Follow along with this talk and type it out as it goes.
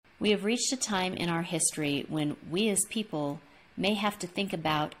We have reached a time in our history when we as people may have to think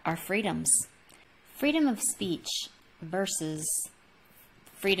about our freedoms. Freedom of speech versus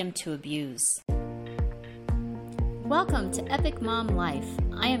freedom to abuse. Welcome to Epic Mom Life.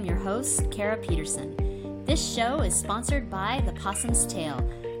 I am your host, Kara Peterson. This show is sponsored by The Possum's Tale,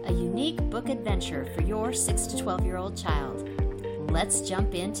 a unique book adventure for your 6 to 12-year-old child. Let's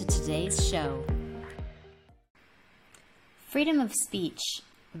jump into today's show. Freedom of speech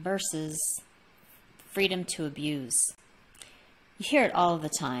versus freedom to abuse. You hear it all the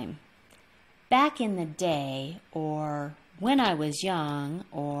time. Back in the day, or when I was young,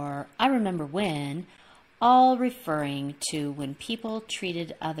 or I remember when, all referring to when people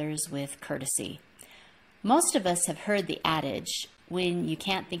treated others with courtesy. Most of us have heard the adage, when you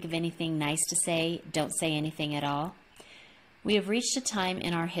can't think of anything nice to say, don't say anything at all. We have reached a time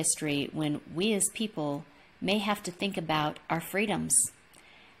in our history when we as people may have to think about our freedoms.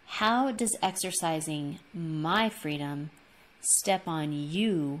 How does exercising my freedom step on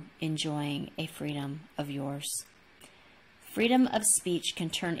you enjoying a freedom of yours? Freedom of speech can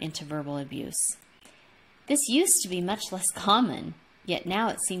turn into verbal abuse. This used to be much less common, yet now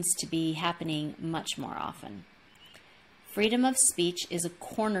it seems to be happening much more often. Freedom of speech is a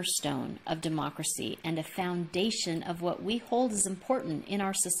cornerstone of democracy and a foundation of what we hold as important in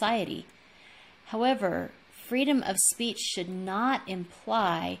our society. However, freedom of speech should not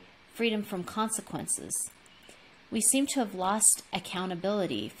imply freedom from consequences. We seem to have lost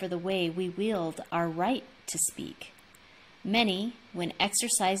accountability for the way we wield our right to speak. Many, when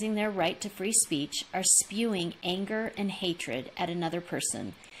exercising their right to free speech, are spewing anger and hatred at another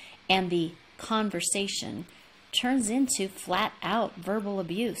person, and the conversation turns into flat-out verbal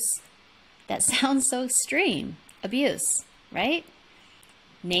abuse. That sounds so extreme. Abuse, right?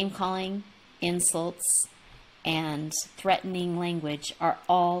 Name-calling, insults, and threatening language are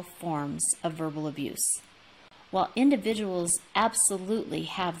all forms of verbal abuse. While individuals absolutely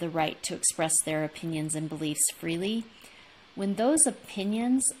have the right to express their opinions and beliefs freely, when those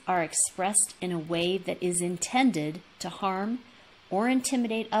opinions are expressed in a way that is intended to harm or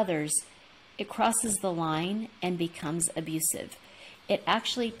intimidate others, it crosses the line and becomes abusive. It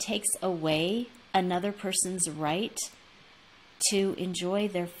actually takes away another person's right to enjoy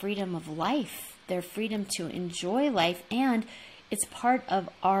their freedom of life, their freedom to enjoy life, and it's part of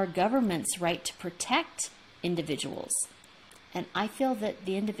our government's right to protect individuals. And I feel that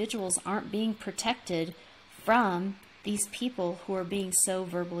the individuals aren't being protected from these people who are being so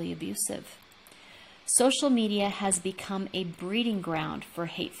verbally abusive. Social media has become a breeding ground for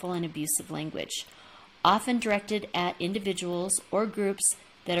hateful and abusive language, often directed at individuals or groups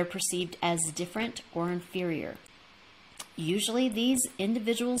that are perceived as different or inferior. Usually these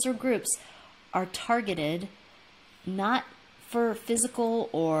individuals or groups are targeted not for physical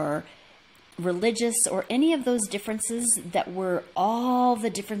or religious or any of those differences that were all the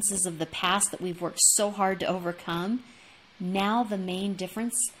differences of the past that we've worked so hard to overcome. Now the main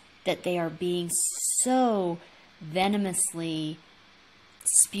difference that they are being so venomously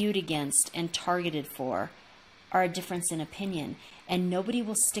spewed against and targeted for are a difference in opinion. And nobody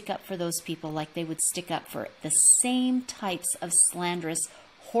will stick up for those people like they would stick up for the same types of slanderous,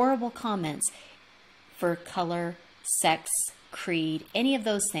 horrible comments for color, sex, creed, any of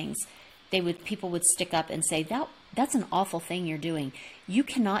those things. People would stick up and say, that's an awful thing you're doing. You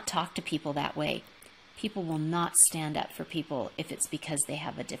cannot talk to people that way. People will not stand up for people if it's because they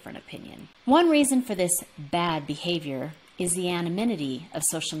have a different opinion. One reason for this bad behavior is the anonymity of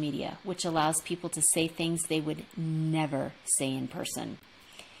social media, which allows people to say things they would never say in person.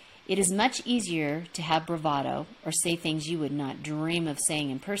 It is much easier to have bravado or say things you would not dream of saying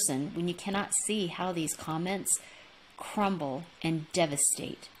in person when you cannot see how these comments crumble and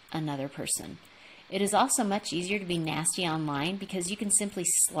devastate another person. It is also much easier to be nasty online because you can simply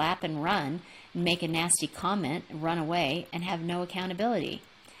slap and run and make a nasty comment, run away, and have no accountability.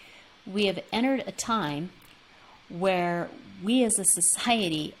 We have entered a time where we as a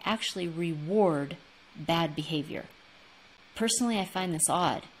society actually reward bad behavior. Personally, I find this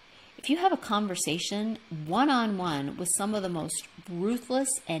odd. If you have a conversation one-on-one with some of the most ruthless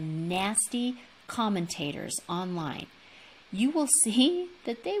and nasty commentators online, you will see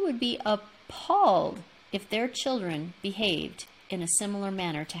that they would be appalled if their children behaved in a similar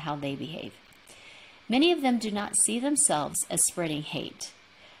manner to how they behave. Many of them do not see themselves as spreading hate,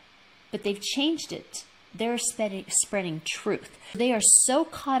 but they've changed it. They're spreading truth. They are so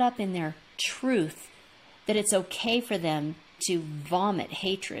caught up in their truth that it's okay for them to vomit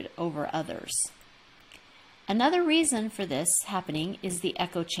hatred over others. Another reason for this happening is the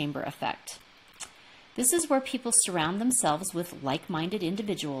echo chamber effect. This is where people surround themselves with like-minded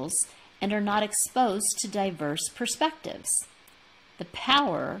individuals and are not exposed to diverse perspectives. The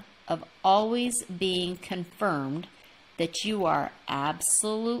power of always being confirmed that you are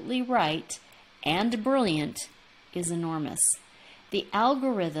absolutely right and brilliant is enormous. The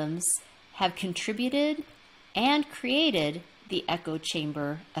algorithms have contributed and created the echo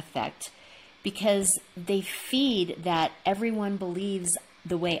chamber effect because they feed that everyone believes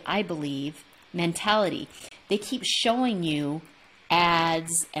the way I believe mentality. They keep showing you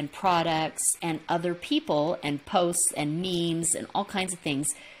ads and products and other people and posts and memes and all kinds of things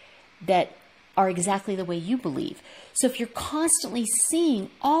that are exactly the way you believe. So if you're constantly seeing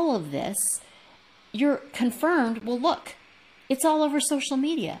all of this, you're confirmed, well, look, it's all over social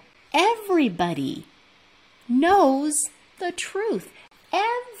media. Everybody knows the truth.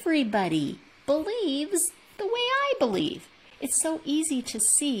 Everybody believes the way I believe. It's so easy to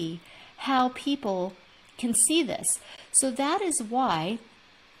see how people can see this. So that is why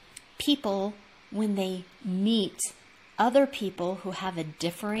people, when they meet other people who have a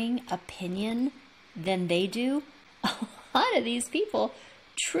differing opinion than they do, a lot of these people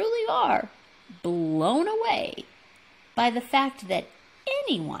truly are blown away by the fact that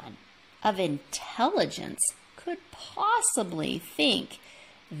anyone of intelligence could possibly think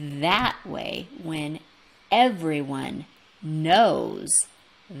that way when everyone knows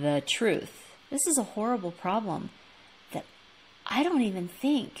the truth. This is a horrible problem that I don't even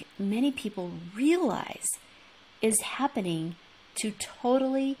think many people realize is happening to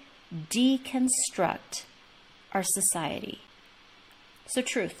totally deconstruct our society. So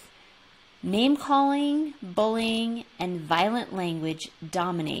truth. Name-calling, bullying, and violent language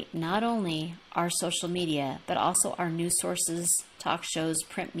dominate not only our social media, but also our news sources, talk shows,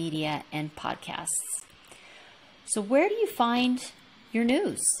 print media, and podcasts. So where do you find your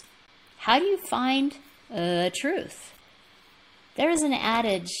news? How do you find the truth? There is an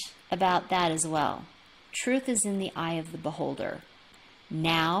adage about that as well. Truth is in the eye of the beholder.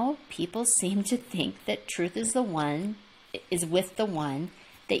 Now, people seem to think that truth is with the one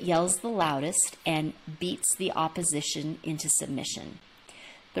that yells the loudest and beats the opposition into submission.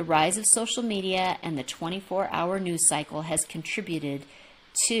 The rise of social media and the 24-hour news cycle has contributed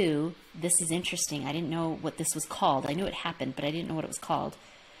to, this is interesting, I didn't know what this was called. I knew it happened, but I didn't know what it was called.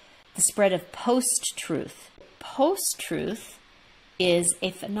 The spread of post-truth. Post-truth is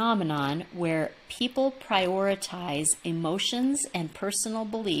a phenomenon where people prioritize emotions and personal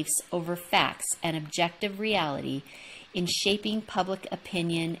beliefs over facts and objective reality in shaping public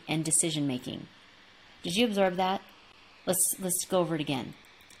opinion and decision making. Did you absorb that? Let's go over it again,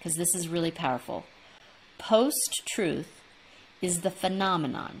 because this is really powerful. Post-truth is the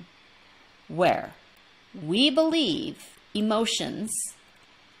phenomenon where we believe emotions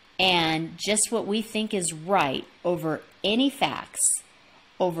and just what we think is right over any facts,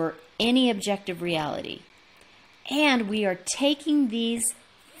 over any objective reality. And we are taking these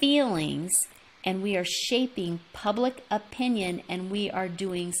feelings and we are shaping public opinion, and we are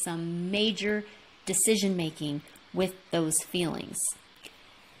doing some major decision making with those feelings.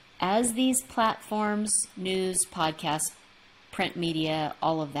 As these platforms, news, podcasts, print media,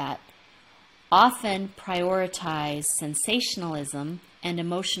 all of that, often prioritize sensationalism and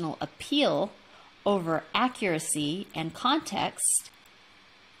emotional appeal over accuracy and context,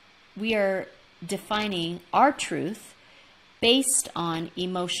 we are defining our truth based on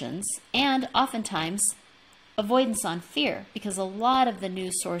emotions and oftentimes avoidance on fear, because a lot of the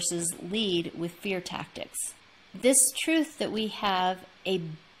news sources lead with fear tactics. This truth that we have a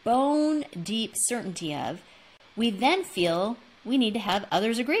bone deep certainty of, we then feel we need to have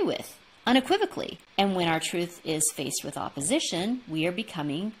others agree with unequivocally. And when our truth is faced with opposition, we are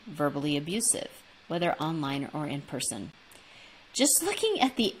becoming verbally abusive, whether online or in person. Just looking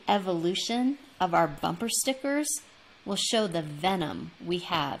at the evolution of our bumper stickers will show the venom we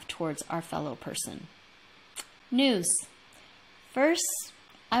have towards our fellow person. News. First,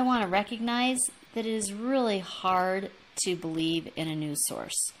 I want to recognize that it is really hard to believe in a news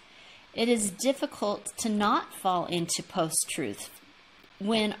source. It is difficult to not fall into post-truth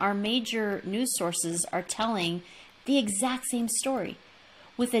when our major news sources are telling the exact same story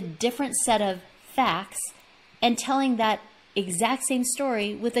with a different set of facts and telling that exact same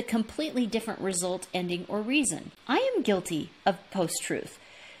story with a completely different result, ending, or reason. I am guilty of post-truth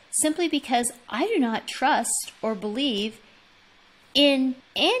simply because I do not trust or believe in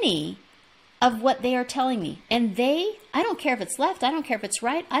any of what they are telling me. And I don't care if it's left, I don't care if it's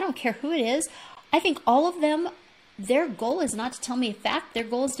right, I don't care who it is. I think all of them, their goal is not to tell me a fact, their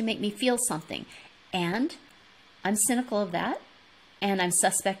goal is to make me feel something. And I'm cynical of that, and I'm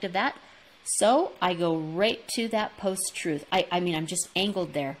suspect of that. So I go right to that post-truth. I mean, I'm just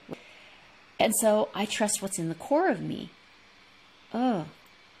angled there. And so I trust what's in the core of me. Oh,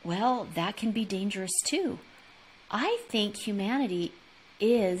 well, that can be dangerous too. I think humanity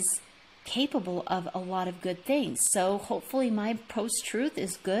is capable of a lot of good things. So hopefully my post-truth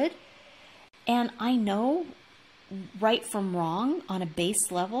is good. And I know right from wrong on a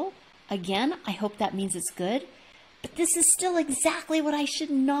base level. Again, I hope that means it's good. But this is still exactly what I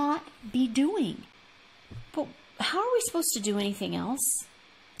should not be doing. But how are we supposed to do anything else?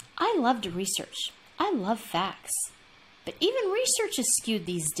 I love to research. I love facts. But even research is skewed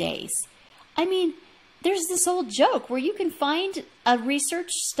these days. I mean, there's this old joke where you can find a research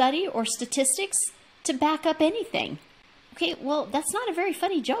study or statistics to back up anything. Okay, well, that's not a very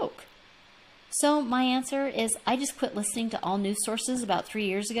funny joke. So my answer is I just quit listening to all news sources about 3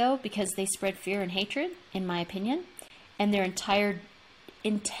 years ago because they spread fear and hatred, in my opinion. And their entire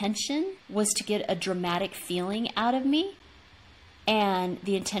intention was to get a dramatic feeling out of me. And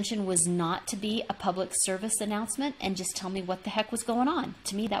the intention was not to be a public service announcement and just tell me what the heck was going on.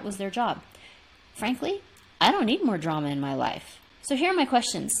 To me, that was their job. Frankly, I don't need more drama in my life. So here are my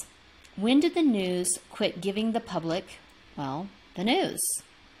questions. When did the news quit giving the public, well, the news?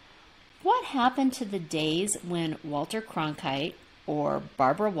 What happened to the days when Walter Cronkite or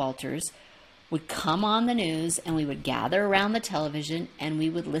Barbara Walters would come on the news and we would gather around the television and we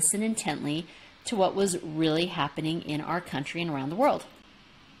would listen intently to what was really happening in our country and around the world?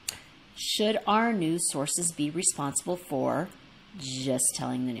 Should our news sources be responsible for just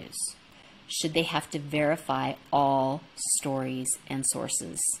telling the news? Should they have to verify all stories and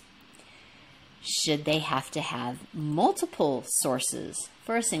sources? Should they have to have multiple sources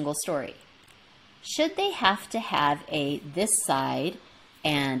for a single story? Should they have to have a this side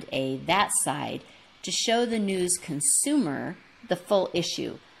and a that side to show the news consumer the full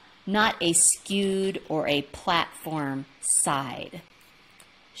issue, not a skewed or a platform side?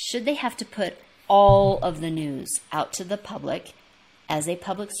 Should they have to put all of the news out to the public as a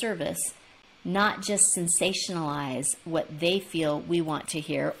public service, not just sensationalize what they feel we want to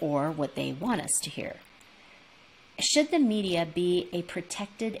hear or what they want us to hear? Should the media be a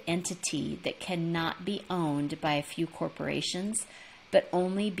protected entity that cannot be owned by a few corporations, but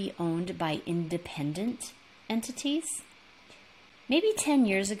only be owned by independent entities? Maybe 10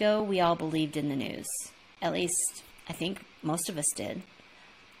 years ago, we all believed in the news. At least, I think most of us did.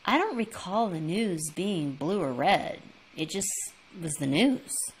 I don't recall the news being blue or red. It just was the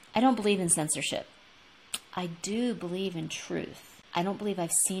news. I don't believe in censorship. I do believe in truth. I don't believe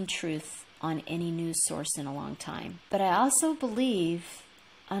I've seen truth on any news source in a long time. But I also believe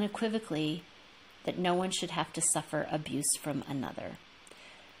unequivocally that no one should have to suffer abuse from another.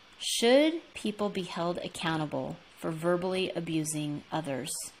 Should people be held accountable for verbally abusing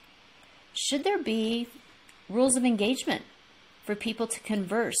others? Should there be rules of engagement for people to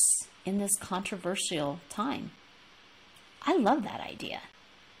converse in this controversial time? I love that idea.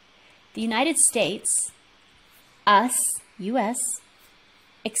 The United States, us, U.S.,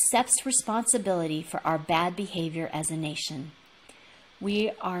 accepts responsibility for our bad behavior as a nation.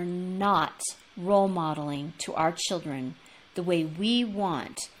 We are not role modeling to our children the way we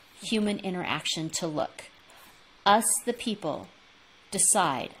want human interaction to look. Us, the people,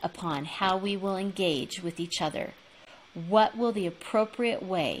 decide upon how we will engage with each other. What will the appropriate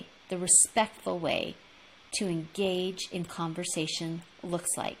way, the respectful way to engage in conversation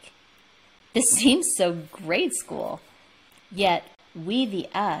looks like? This seems so grade school, yet we, the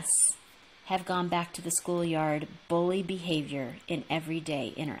us, have gone back to the schoolyard bully behavior in everyday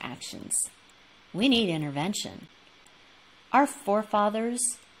interactions. We need intervention. Our forefathers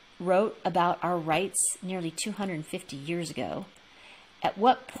wrote about our rights nearly 250 years ago. At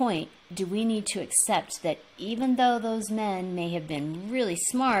what point do we need to accept that even though those men may have been really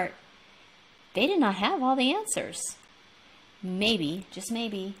smart, they did not have all the answers? Maybe, just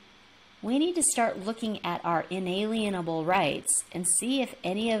maybe, we need to start looking at our inalienable rights and see if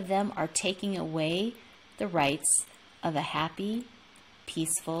any of them are taking away the rights of a happy,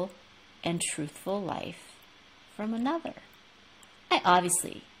 peaceful, and truthful life from another. I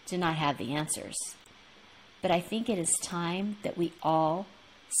obviously do not have the answers, but I think it is time that we all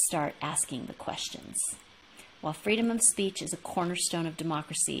start asking the questions. While freedom of speech is a cornerstone of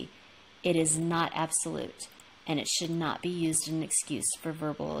democracy, it is not absolute, and it should not be used as an excuse for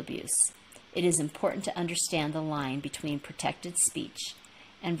verbal abuse. It is important to understand the line between protected speech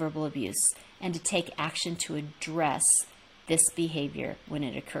and verbal abuse, and to take action to address this behavior when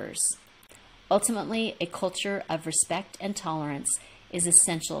it occurs. Ultimately, a culture of respect and tolerance is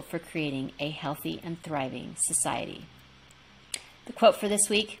essential for creating a healthy and thriving society. The quote for this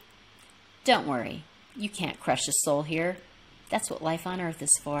week: Don't worry, you can't crush a soul here. That's what life on earth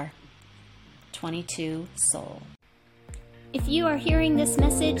is for. 22 Soul. If you are hearing this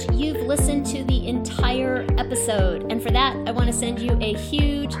message, you've listened to the entire episode, and for that, I want to send you a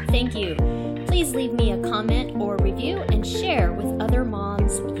huge thank you. Please leave me a comment or review and share with other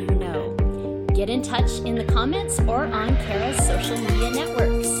moms you know. Get in touch in the comments or on Kara's social media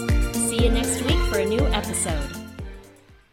networks. See you next week for a new episode.